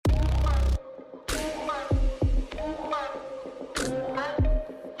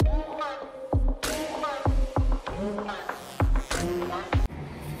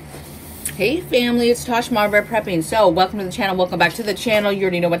Hey family, it's Tosh MAMABEAR Prepping. So welcome to the channel, welcome back to the channel. You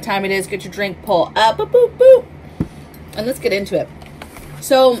already know what time it is. Get your drink, pull up, boop, boop, boop. And let's get into it.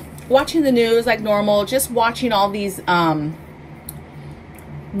 So watching the news like normal, just watching all these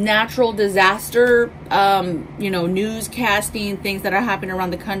natural disaster newscasting things that are happening around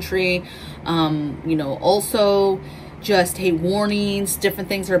the country. Also just, hey, warnings, different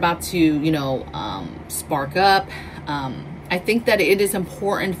things are about to spark up. I think that it is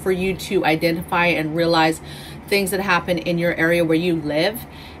important for you to identify and realize things that happen in your area where you live,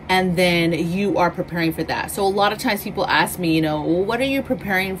 and then you are preparing for that. So a lot of times people ask me, well, what are you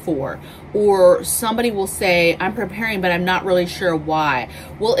preparing for? Or somebody will say, I'm preparing, but I'm not really sure why.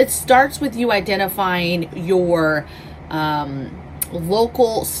 Well, it starts with you identifying your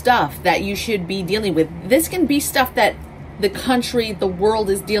local stuff that you should be dealing with. This can be stuff that the country, the world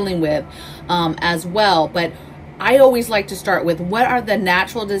is dealing with as well. But I always like to start with, what are the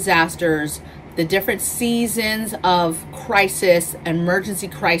natural disasters, the different seasons of crisis, emergency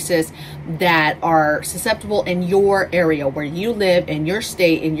crisis that are susceptible in your area where you live, in your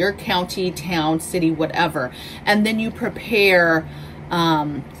state, in your county, town, city, whatever. And then you prepare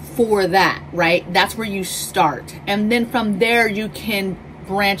for that, right? That's where you start. And then from there, you can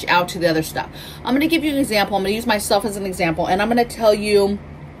branch out to the other stuff. I'm going to give you an example. I'm going to use myself as an example, and I'm going to tell you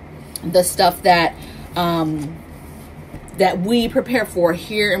the stuff that that we prepare for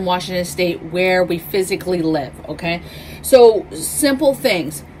here in Washington State where we physically live, okay? So simple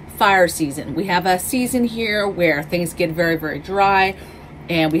things. Fire season. We have a season here where things get very, very dry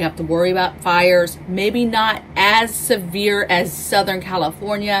and we have to worry about fires. Maybe not as severe as Southern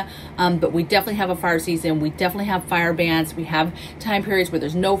California, but we definitely have a fire season. We definitely have fire bans. We have time periods where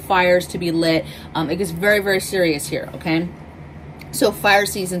there's no fires to be lit. It gets very, very serious here, okay? So fire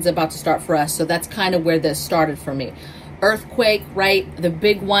season's about to start for us. So that's kind of where this started for me. Earthquake, right? The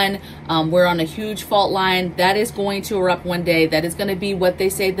big one. We're on a huge fault line that is going to erupt one day. That is going to be what they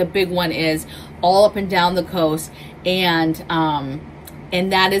say the big one is, all up and down the coast, and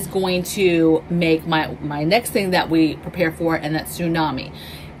that is going to make my next thing that we prepare for, and that's tsunami.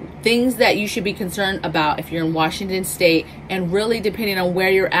 Things that you should be concerned about if you're in Washington State, and really depending on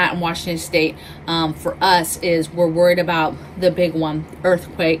where you're at in Washington State, for us is we're worried about the big one,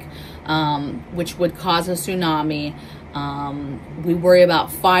 earthquake, which would cause a tsunami. We worry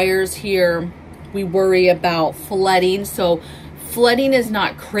about fires here. We worry about flooding. So flooding is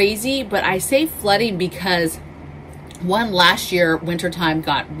not crazy, but I say flooding because last year, wintertime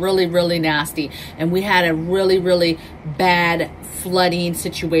got really, really nasty, and we had a really, really bad flooding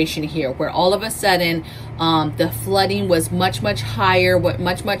situation here where all of a sudden the flooding was much, much higher,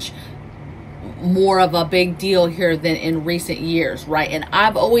 much more of a big deal here than in recent years, right? And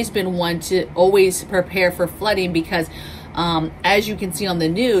I've always been one to always prepare for flooding because as you can see on the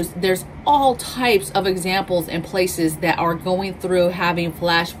news, there's all types of examples and places that are going through having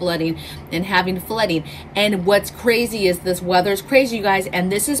flash flooding and having flooding. And what's crazy is this weather is crazy, you guys,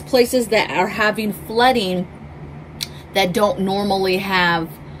 and this is places that are having flooding that don't normally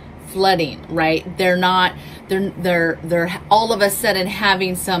have flooding, right? They're all of a sudden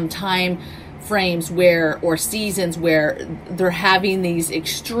having some time frames or seasons where they're having these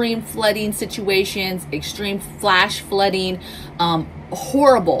extreme flooding situations, extreme flash flooding,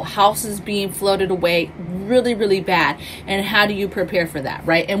 horrible houses being floated away, really, really bad. And how do you prepare for that,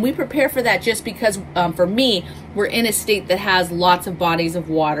 right? And we prepare for that just because for me, we're in a state that has lots of bodies of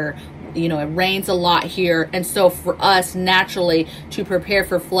water. It rains a lot here, and so for us naturally to prepare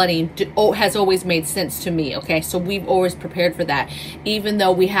for flooding has always made sense to me, okay? So we've always prepared for that, even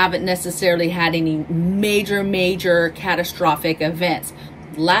though we haven't necessarily had any major catastrophic events.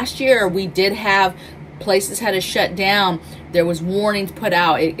 Last year we did have places had to shut down. There was warnings put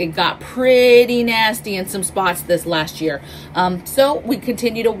out. It got pretty nasty in some spots this last year. So we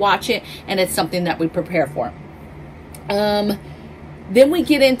continue to watch it, and it's something that we prepare for. Then we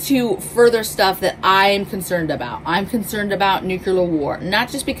get into further stuff that I am concerned about. I'm concerned about nuclear war, not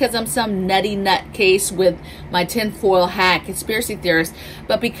just because I'm some nutty nutcase with my tinfoil hat conspiracy theorist,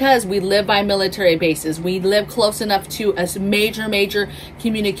 but because we live by military bases. We live close enough to a major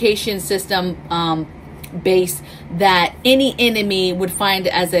communication system base that any enemy would find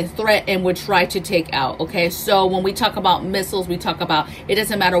as a threat and would try to take out, okay? So when we talk about missiles, we talk about, it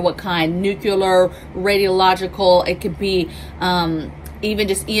doesn't matter what kind, nuclear, radiological, it could be even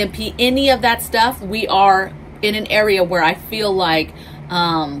just EMP, any of that stuff. We are in an area where I feel like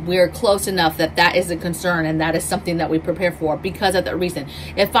we're close enough that that is a concern, and that is something that we prepare for because of that reason.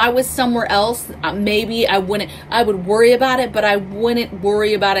 If I was somewhere else, maybe I would worry about it, but I wouldn't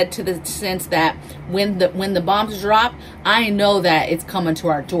worry about it to the sense that when the bombs drop, I know that it's coming to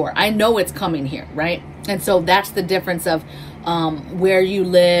our door. I know it's coming here, right? And so that's the difference of where you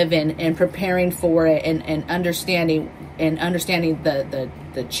live and preparing for it, and understanding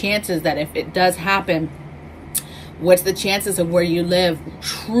the chances that if it does happen, what's the chances of where you live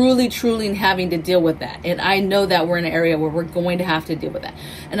truly having to deal with that. And I know that we're in an area where we're going to have to deal with that.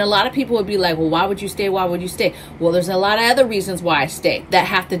 And a lot of people would be like, well, why would you stay? Why would you stay? Well, there's a lot of other reasons why I stay that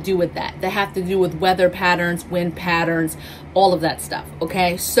have to do with that. That have to do with weather patterns, wind patterns, all of that stuff.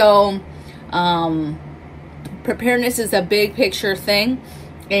 Okay. So, preparedness is a big picture thing.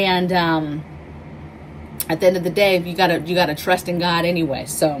 And, at the end of the day, you gotta trust in God anyway.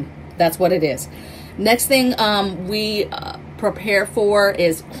 So that's what it is. Next thing we prepare for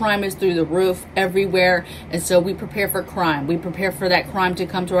is crime is through the roof everywhere. And so we prepare for crime. We prepare for that crime to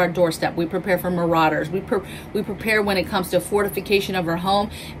come to our doorstep. We prepare for marauders. We prepare when it comes to fortification of our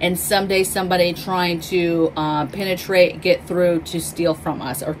home, and someday somebody trying to penetrate, get through to steal from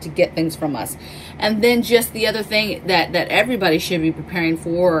us or to get things from us. And then just the other thing that everybody should be preparing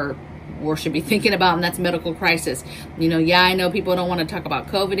for, or should be thinking about, and that's medical crisis. You know, yeah, I know people don't want to talk about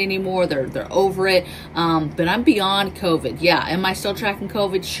COVID anymore. They're over it. But I'm beyond COVID. Yeah. Am I still tracking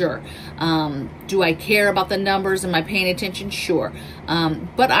COVID? Sure. Do I care about the numbers? Am I paying attention? Sure.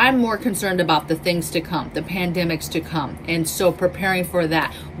 But I'm more concerned about the things to come, the pandemics to come. And so preparing for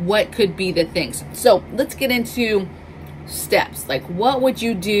that, what could be the things? So let's get into steps. Like, what would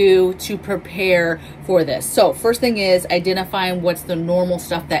you do to prepare for this? So first thing is identifying what's the normal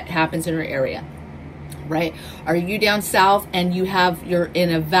stuff that happens in your area, right? Are you down south and you're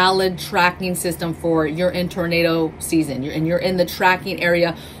in a valid tracking system for you're in tornado season, you're in the tracking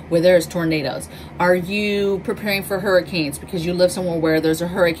area where there's tornadoes? Are you preparing for hurricanes because you live somewhere where there's a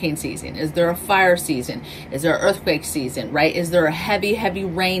hurricane season? Is there a fire season? Is there an earthquake season, right? Is there a heavy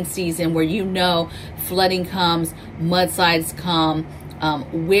rain season where you know flooding comes, mudslides come?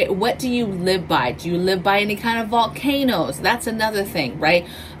 What do you live by? Do you live by any kind of volcanoes? That's another thing, right?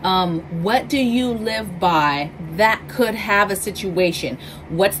 What do you live by that could have a situation?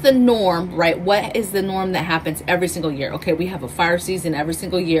 What's the norm, right? What is the norm that happens every single year? Okay, we have a fire season every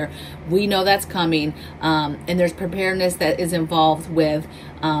single year. We know that's coming. And there's preparedness that is involved with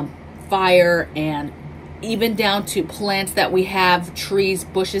fire, and even down to plants that we have, trees,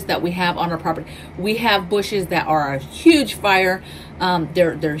 bushes that we have on our property. We have bushes that are a huge fire.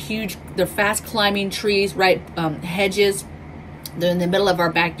 They're huge. They're fast climbing trees, right? Hedges. They're in the middle of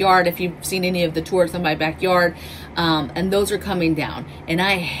our backyard. If you've seen any of the tours of my backyard, and those are coming down. And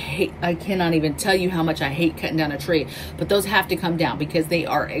I cannot even tell you how much I hate cutting down a tree, but those have to come down because they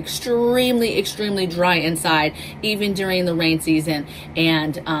are extremely dry inside, even during the rain season.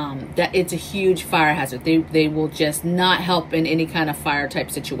 And that it's a huge fire hazard. They will just not help in any kind of fire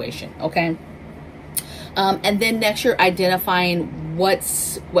type situation. Okay. And then next, you're identifying what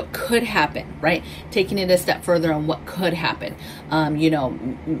could happen, right? Taking it a step further on what could happen. You know,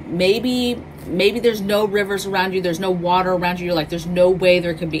 maybe there's no rivers around you, there's no water around you. You're like, there's no way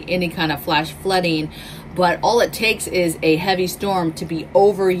there could be any kind of flash flooding. But all it takes is a heavy storm to be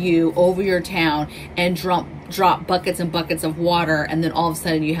over you, over your town, and drop buckets and buckets of water, and then all of a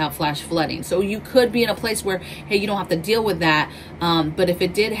sudden you have flash flooding. So you could be in a place where, hey, you don't have to deal with that. But if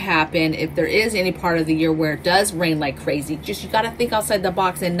it did happen, if there is any part of the year where it does rain like crazy, you got to think outside the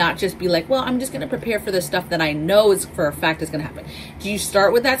box and not just be like, well, I'm just going to prepare for the stuff that I know is for a fact is going to happen. Do you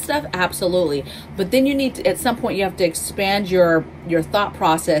start with that stuff? Absolutely. But then you need to, at some point, you have to expand your thought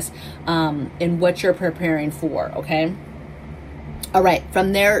process in what you're preparing for. Okay. All right,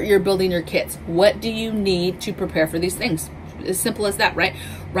 from there, you're building your kits. What do you need to prepare for these things? As simple as that, right?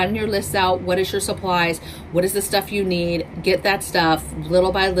 Run your lists out. What is your supplies? What is the stuff you need? Get that stuff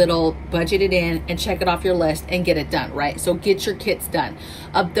little by little, budget it in, and check it off your list and get it done, right? So get your kits done.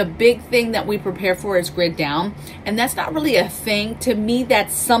 The big thing that we prepare for is grid down. And that's not really a thing. To me,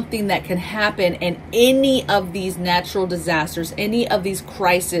 that's something that can happen in any of these natural disasters, any of these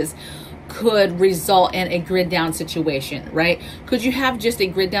crises could result in a grid down situation, right? Could you have just a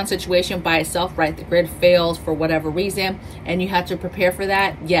grid down situation by itself, right? The grid fails for whatever reason and you have to prepare for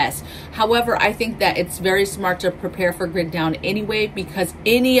that? Yes. However, I think that it's very smart to prepare for grid down anyway, because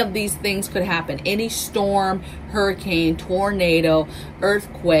any of these things could happen. Any storm, hurricane, tornado,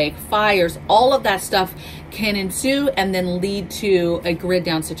 earthquake, fires, all of that stuff can ensue and then lead to a grid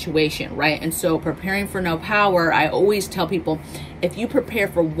down situation, right? And so preparing for no power, I always tell people, if you prepare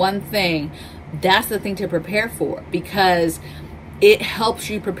for one thing, that's the thing to prepare for, because it helps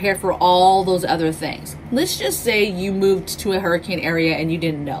you prepare for all those other things. Let's just say you moved to a hurricane area and you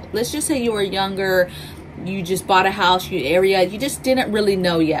didn't know. Let's just say you were younger, you just bought a house, you just didn't really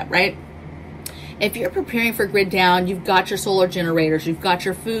know yet, right? If you're preparing for grid down, you've got your solar generators, you've got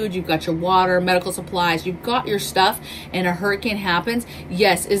your food, you've got your water, medical supplies, you've got your stuff, and a hurricane happens.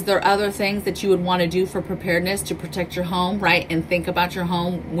 Yes, is there other things that you would want to do for preparedness to protect your home, right? And think about your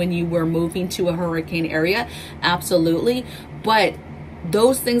home when you were moving to a hurricane area? Absolutely. But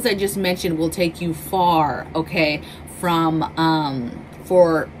those things I just mentioned will take you far, okay, from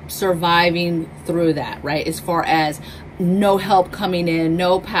for surviving through that, right? As far as no help coming in,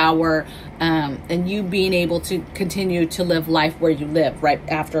 no power, and you being able to continue to live life where you live right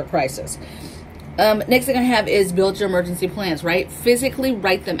after a crisis. Next thing I have is build your emergency plans, right? Physically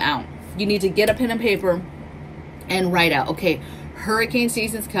write them out. You need to get a pen and paper and write out, okay, hurricane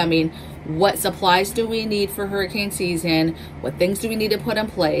season's coming. What supplies do we need for hurricane season? What things do we need to put in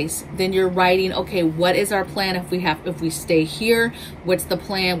place? Then you're writing, okay, what is our plan if we stay here? What's the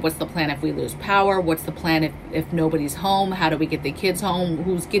plan? What's the plan if we lose power? What's the plan if nobody's home? How do we get the kids home?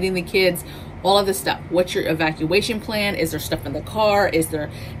 Who's getting the kids? All of this stuff. What's your evacuation plan? Is there stuff in the car? Is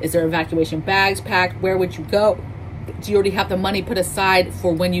there evacuation bags packed? Where would you go? Do you already have the money put aside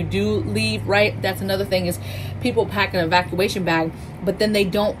for when you do leave, right? That's another thing, is people pack an evacuation bag, but then they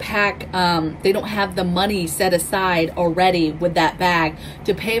don't pack, they don't have the money set aside already with that bag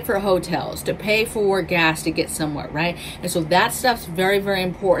to pay for hotels, to pay for gas to get somewhere, right? And so that stuff's very, very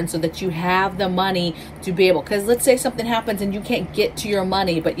important, so that you have the money to be able, because let's say something happens and you can't get to your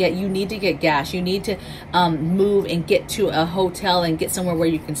money, but yet you need to get gas, you need to move and get to a hotel and get somewhere where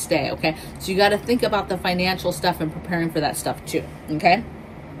you can stay, okay? So you got to think about the financial stuff and preparing for that stuff too, okay?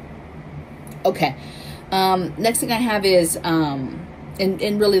 Okay. Next thing I have is,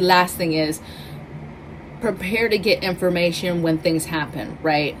 and really last thing is, prepare to get information when things happen,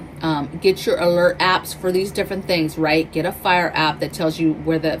 right? Get your alert apps for these different things, right? Get a fire app that tells you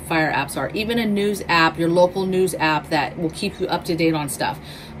where the fire apps are. Even a news app, your local news app that will keep you up to date on stuff.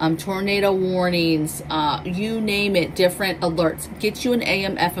 Tornado warnings, you name it, different alerts. Get you an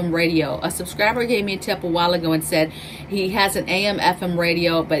AM FM radio. A subscriber gave me a tip a while ago and said he has an AM FM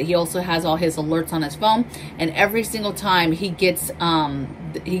radio, but he also has all his alerts on his phone, and every single time he gets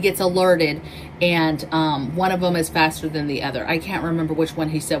alerted, and one of them is faster than the other. I can't remember which one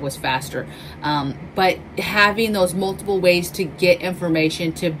he said was faster, but having those multiple ways to get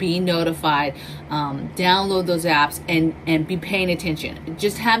information, to be notified, download those apps and be paying attention.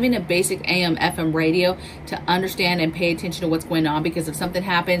 Just having a basic AM FM radio to understand and pay attention to what's going on, because if something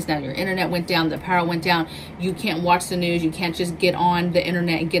happens, now your internet went down, the power went down, you can't watch the news, you can't just get on the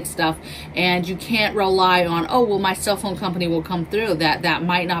internet and get stuff, and you can't rely on, oh well, my cell phone company will come through. That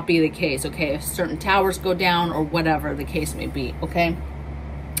might not be the case, okay? If certain towers go down or whatever the case may be, okay?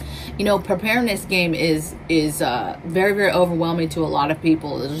 You know, preparedness game is very, very overwhelming to a lot of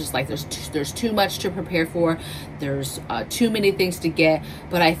people. It's just like there's too much to prepare for. There's too many things to get.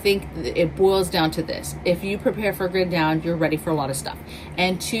 But I think it boils down to this: if you prepare for grid down, you're ready for a lot of stuff.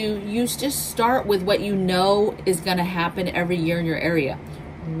 And you just start with what you know is going to happen every year in your area.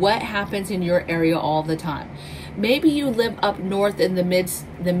 What happens in your area all the time? Maybe you live up north in the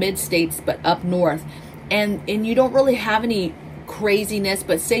mid states, but up north, and you don't really have any craziness,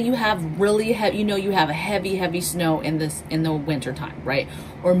 but say you have really heavy, you have a heavy snow in the winter time, right?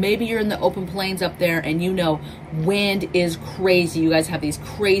 Or maybe you're in the open plains up there and wind is crazy. You guys have these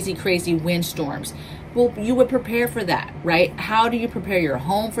crazy windstorms. Well, you would prepare for that, right? How do you prepare your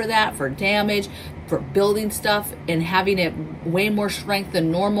home for that, for damage, for building stuff and having it way more strength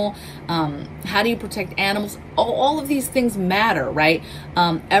than normal? How do you protect animals? All of these things matter, right?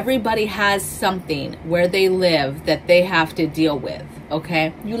 Everybody has something where they live that they have to deal with,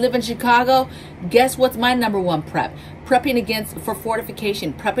 okay? You live in Chicago, guess what's my number one prep? Prepping for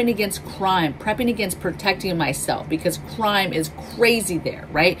fortification, prepping against crime, prepping against protecting myself, because crime is crazy there,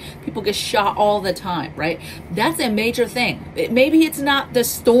 right? People get shot all the time, right? That's a major thing. Maybe it's not the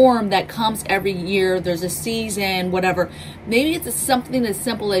storm that comes every year, there's a season, whatever. Maybe it's something as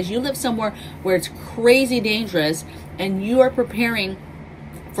simple as you live somewhere where it's crazy dangerous and you are preparing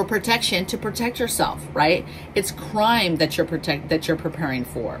for protection to protect yourself, right? It's crime that you're preparing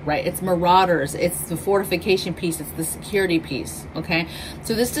for, right? It's marauders, it's the fortification piece, it's the security piece, okay?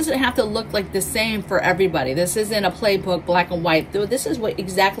 So this doesn't have to look like the same for everybody. This isn't a playbook, black and white. This is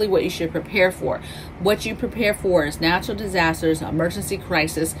exactly what you should prepare for. What you prepare for is natural disasters, emergency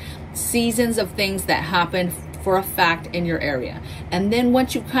crisis, seasons of things that happen for a fact in your area. And then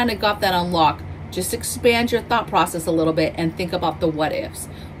once you've kind of got that unlocked, just expand your thought process a little bit and think about the what ifs.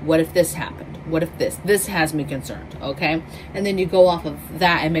 What if this happened? What if this has me concerned, okay? And then you go off of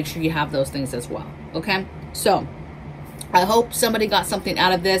that and make sure you have those things as well, okay? So I hope somebody got something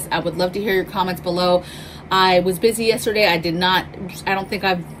out of this. I would love to hear your comments below. I was busy yesterday. I don't think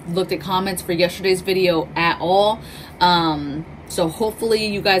I've looked at comments for yesterday's video at all. So hopefully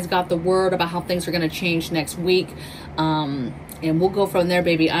you guys got the word about how things are going to change next week. And we'll go from there,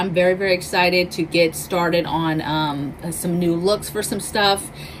 baby. I'm very, very excited to get started on some new looks for some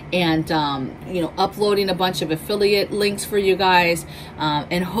stuff, and you know, uploading a bunch of affiliate links for you guys,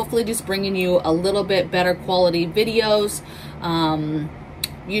 and hopefully just bringing you a little bit better quality videos,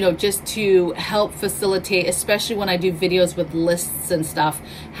 you know, just to help facilitate, especially when I do videos with lists and stuff,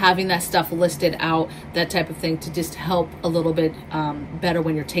 having that stuff listed out, that type of thing, to just help a little bit better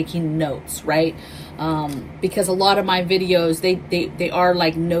when you're taking notes, right? Because a lot of my videos, they are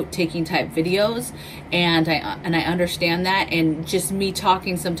like note-taking type videos, and I understand that, and just me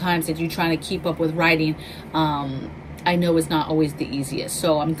talking sometimes that you're trying to keep up with writing, I know is not always the easiest.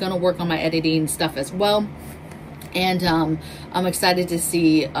 So I'm gonna work on my editing stuff as well. And I'm excited to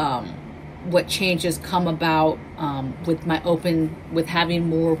see what changes come about with having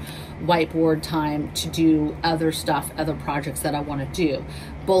more whiteboard time to do other stuff, other projects that I want to do,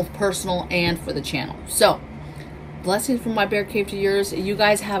 both personal and for the channel. So blessings from my bear cave to yours. You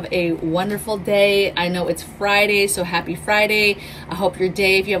guys have a wonderful day. I know it's Friday, so happy Friday. I hope your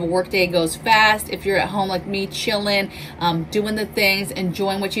day, if you have a work day, goes fast. If you're at home like me, chilling, doing the things,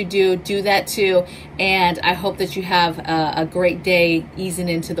 enjoying what you do that too. And I hope that you have a great day easing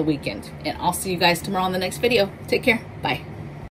into the weekend. And I'll see you guys tomorrow on the next video. Take care. Bye.